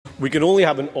We can only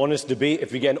have an honest debate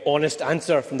if we get an honest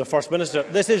answer from the First Minister.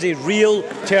 This is a real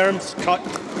terms cut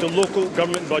to local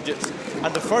government budgets,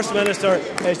 and the First Minister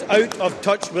is out of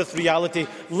touch with reality.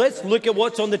 Let's look at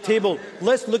what's on the table.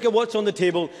 Let's look at what's on the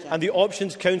table and the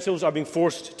options councils are being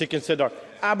forced to consider.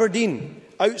 Aberdeen,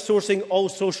 outsourcing all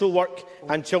social work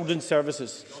and children's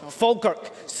services.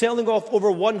 Falkirk, selling off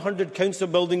over 100 council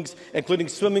buildings, including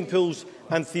swimming pools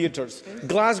and theatres.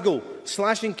 Glasgow,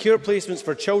 slashing care placements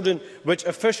for children, which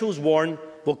officials warn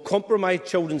will compromise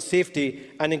children's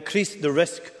safety and increase the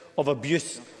risk of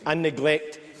abuse and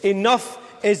neglect. Enough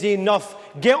is enough.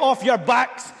 Get off your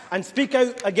backs and speak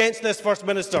out against this, First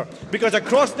Minister, because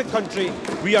across the country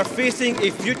we are facing a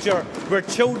future where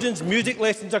children's music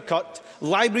lessons are cut,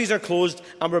 libraries are closed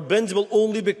and where bins will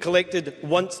only be collected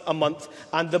once a month.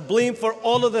 And the blame for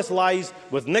all of this lies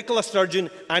with Nicola Sturgeon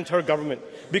and her government.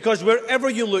 Because wherever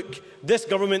you look, this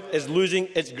government is losing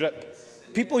its grip.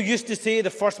 People used to say the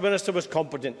First Minister was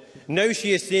competent. Now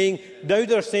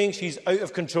they're saying she's out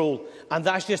of control. And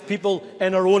that's just people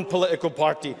in her own political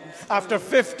party. After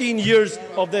 15 years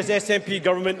of this SNP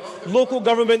government, local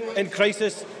government in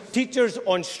crisis, teachers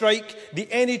on strike, the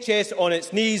NHS on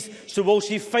its knees, so will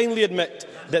she finally admit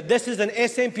that this is an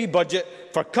SNP budget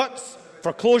for cuts,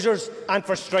 for closures and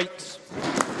for strikes?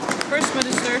 First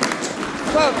Minister.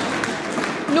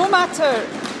 Well, no matter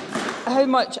how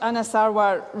much Anas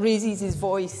Sarwar raises his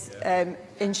voice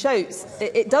in shouts,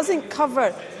 it doesn't cover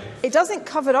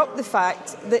up the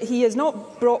fact that he has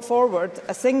not brought forward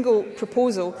a single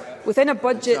proposal within a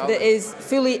budget that is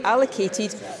fully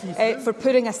allocated for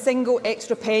putting a single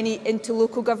extra penny into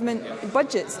local government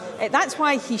budgets. That's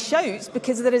why he shouts,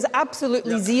 because there is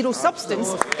absolutely zero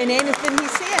substance in anything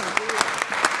he's saying.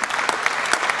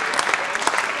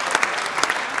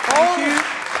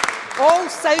 All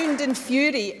sound and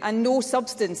fury and no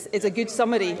substance is a good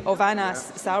summary of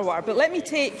Anas Sarwar. But let me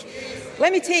take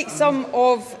some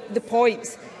of the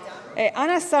points.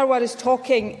 Anas Sarwar is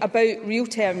talking about real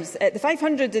terms. The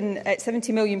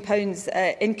 £570 million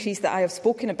increase that I have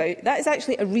spoken about, that is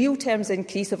actually a real terms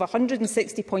increase of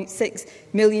 £160.6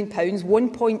 million,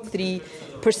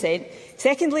 1.3%.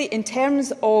 Secondly, in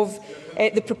terms of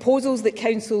the proposals that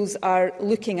councils are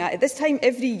looking at this time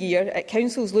every year,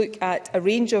 councils look at a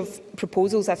range of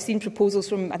proposals. I've seen proposals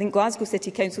from, I think, Glasgow City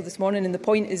Council this morning, and the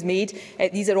point is made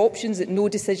these are options that no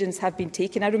decisions have been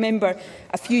taken. I remember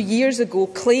a few years ago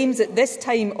claims at this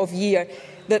time of year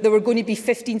that there were going to be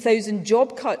 15,000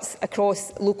 job cuts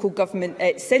across local government.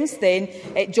 Since then,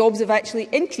 jobs have actually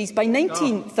increased by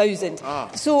 19,000.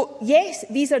 So, yes,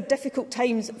 these are difficult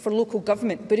times for local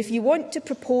government, but if you want to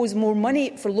propose more money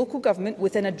for local government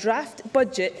within a draft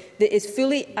budget that is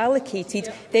fully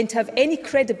allocated, then to have any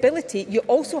credibility, you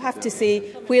also have to say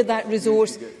where that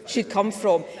resource should come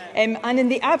from. And in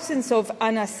the absence of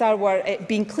Anas Sarwar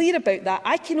being clear about that,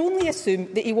 I can only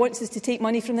assume that he wants us to take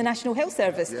money from the National Health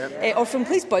Service or from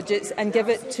police budgets and give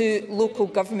it to local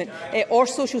government or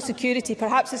social security.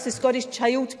 Perhaps it's the Scottish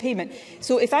Child Payment.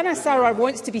 So if Anas Sarwar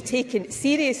wants to be taken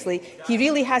seriously, he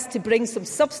really has to bring some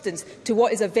substance to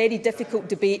what is a very difficult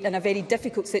debate and a very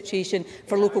difficult situation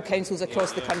for local councils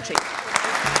across the country.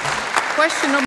 Question number